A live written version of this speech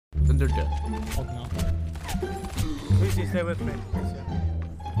they're dead. Oh no. Please stay with me.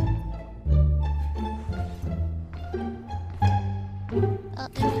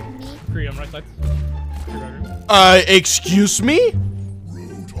 Kree, I'm right side. Excuse me?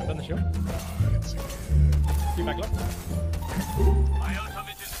 On the shield. Kree back left. My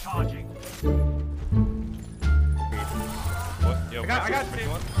ultimate is charging. What? Yo, I got Mercy,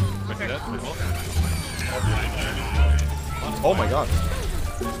 one. Mercy dead? Oh my god.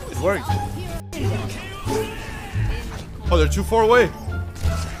 It worked. Oh, they're too far away.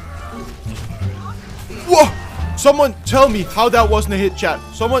 Whoa! Someone tell me how that wasn't a hit, chat.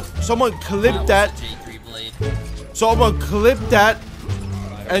 Someone clip that. Someone clip that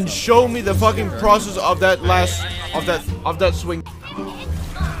and show me the fucking process of that last of that swing.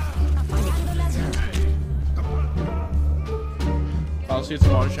 I'll see you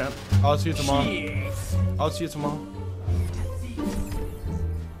tomorrow, champ. I'll see you tomorrow. I'll see you tomorrow.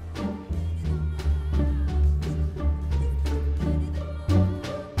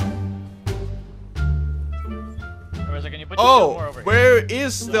 Oh, where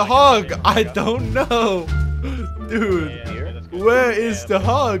is the hug? I don't know. Dude, where is the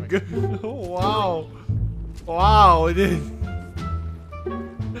hug? Wow. Wow, dude.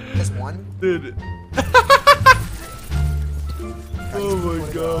 Just one? Dude. Oh my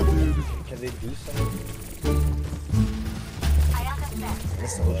god, dude. Can they do something?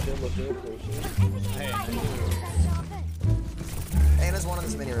 Hey, there's one in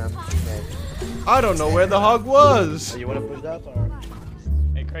this mini room. Okay. I don't know where the hug was. Oh, you want to push that or?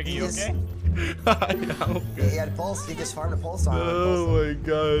 Hey, Kragie, you okay? I'm okay. He had pulse. He just farmed a pulse on. Oh my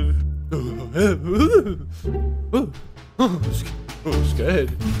god. Oh, it's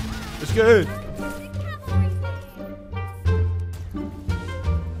good. It's good.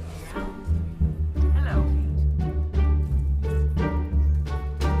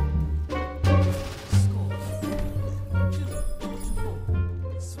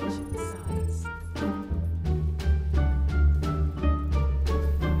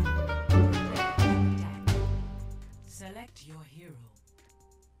 Select your hero.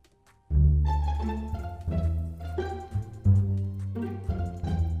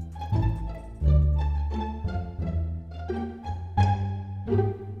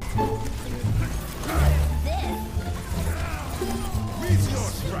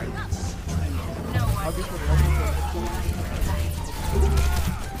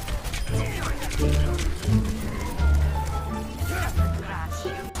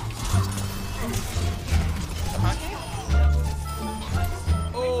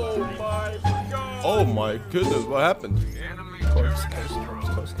 Oh my goodness, what happened?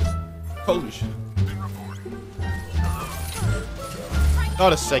 Holy shit.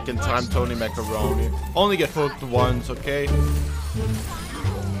 Not a second time, Tony Macaroni. Only get hooked once, okay?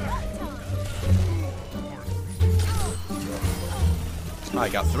 I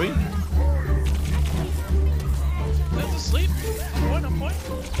got 3. Let's asleep. On point.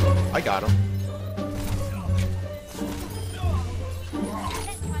 I got him.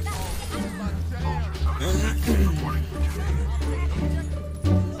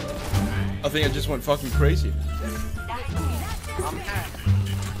 I think I just went fucking crazy.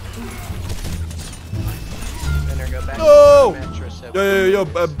 No! Yo,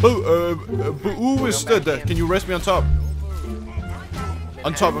 who is that? Can you rest me on top?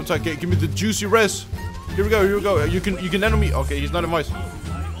 On top. Give me the juicy rest. Here we go. You can nano me. Okay, he's not in mice.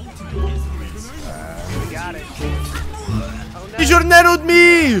 He should have nanoed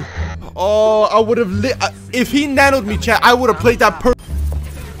me! Oh, I would have if he nanoed me, chat, I would have played that per.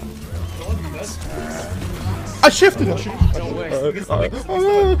 I shifted. Okay,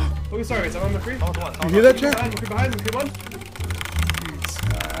 sorry, it's on the free. You hear that, chat? Behind, one.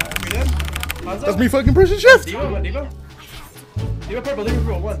 That's me fucking pressing shift. Diva purple,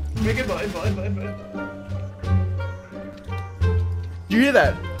 one. Make info. You hear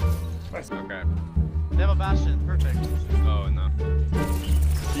that? Nice. Okay. They have a bastion, perfect. Oh no.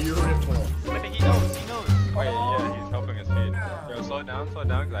 Beautiful. Wait, he knows. Wait, yeah, he's helping us feed. Yo, slow it down, cause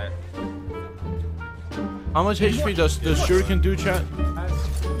How much HP does Shuriken do, chat?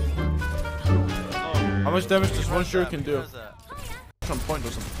 How much damage does one Shuriken do? On point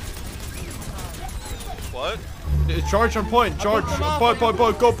or something. What? Charge on point. Charge. Point.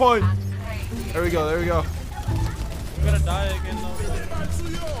 Go point. There we go. I'm gonna die again though.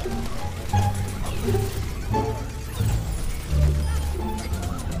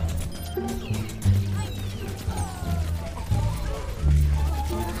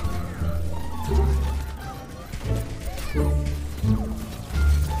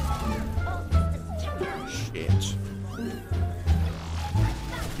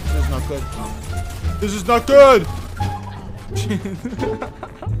 not good. This is not good.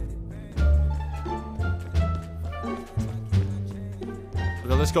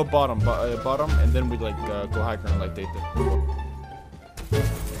 Okay, let's go bottom, and then we like go hiker and like date them.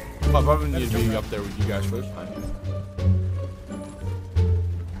 I probably need to be up there with you guys first.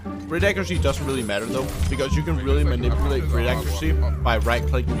 Grid accuracy doesn't really matter though, because you can really manipulate grid accuracy by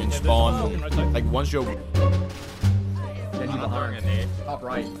right-clicking and spawn. Like once you're. Top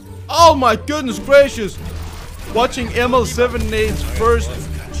right. Oh my goodness gracious! Watching ML7's first,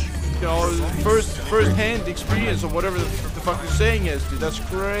 you know, first-hand experience or whatever the fuck you're saying is, dude. That's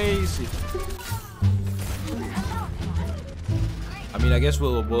crazy. I mean, I guess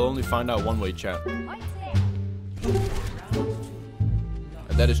we'll only find out one way, chat. And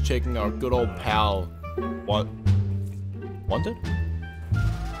that is checking our good old pal. What? Wanted?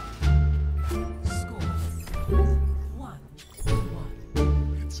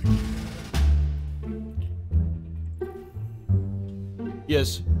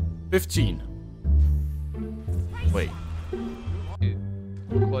 Yes, 15. Wait.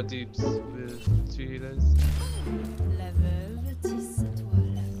 Quad dupes with 2 healers.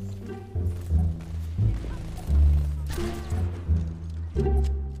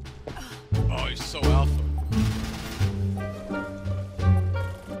 Oh, he's so alpha.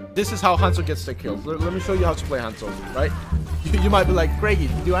 This is how Hanzo gets their kills. Let me show you how to play Hanzo, right? You might be like, Kragie,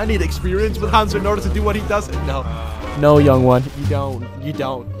 do I need experience with Hanzo in order to do what he does? No. No, young one. You don't. You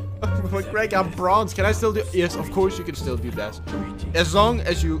don't. But Greg, I'm bronze. Can I still do? Yes, of course you can still do that. As long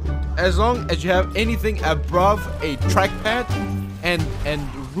as you have anything above a trackpad and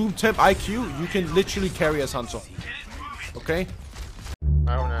room temp IQ, you can literally carry as Hanzo. Okay?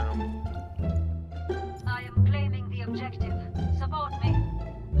 I don't know. I am claiming the objective. Support me.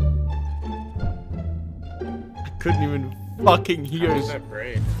 I couldn't even fucking hear it. That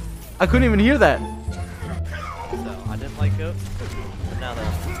great. I couldn't even hear that. So I didn't like it. But now that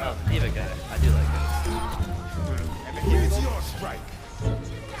I'm a Diva guy, I do like it. It's your strike.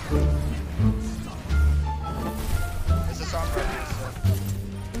 Is this on right here, sir?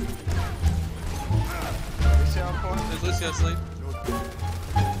 Lucio on point? There's Lucio asleep.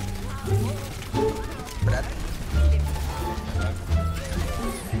 Brad?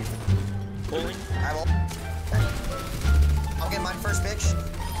 Pulling. I will. I'll get mine first, bitch.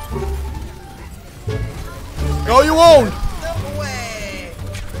 No, you won't. No way.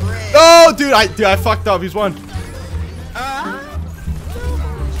 Great. No, dude, I fucked up. He's won.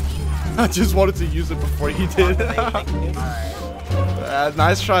 I just wanted to use it before he did.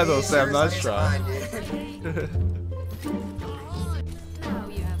 Nice try though, Sam. Nice try. Now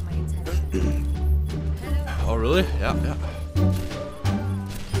you have my attention. Oh really? Yeah, yeah.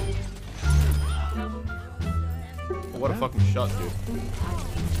 Oh, what a fucking shot, dude.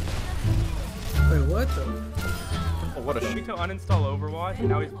 Wait, what the? Oh, what a shot. To uninstall Overwatch, and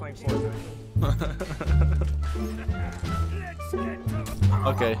now he's playing Fortnite.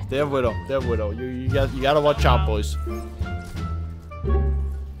 Okay, they have Widow. They have Widow. You gotta watch out, boys.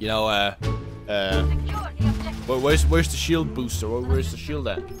 You know, where's the shield booster? Where's the shield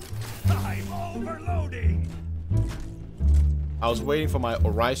at? I'm overloading. I was waiting for my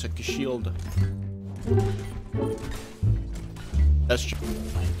Orisa shield. That's true.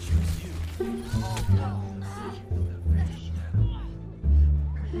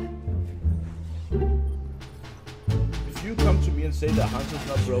 If you come to me and say that Hanzo's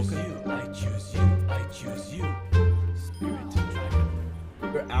not broken, I choose you. I choose you. Spirit Dragon.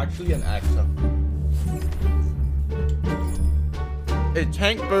 you're actually an actor. A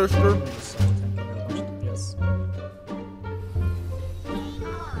tank burster. Yes.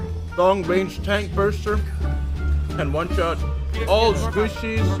 Long range tank burster. Can one shot all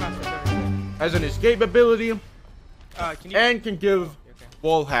squishies. Has an escape ability. And can give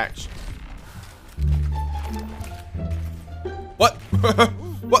wall hacks. What?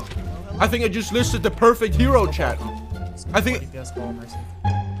 What? I think I just listed the perfect hero, chat. I think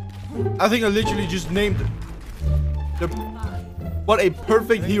I literally just named what a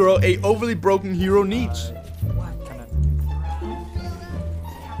perfect hero, a overly broken hero needs.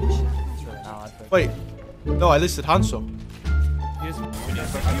 Wait, no, I listed Hanzo.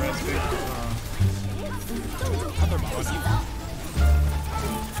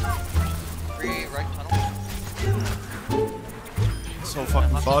 Right tunnel. So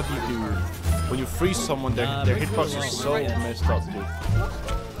fucking buggy, dude. When you freeze someone, their hitbox is so messed up, dude.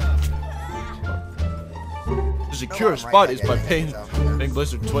 The secure spot is by paying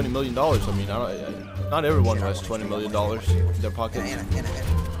Blizzard $20 million. I mean, not everyone has $20 million in their pocket.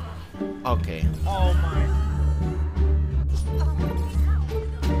 Okay. Oh my.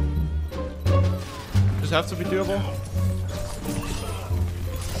 this have to be doable?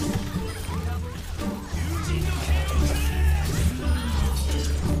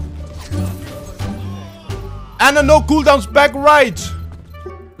 Anna, no cooldowns, back right!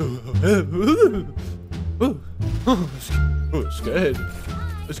 It's good.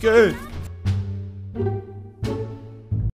 It's good.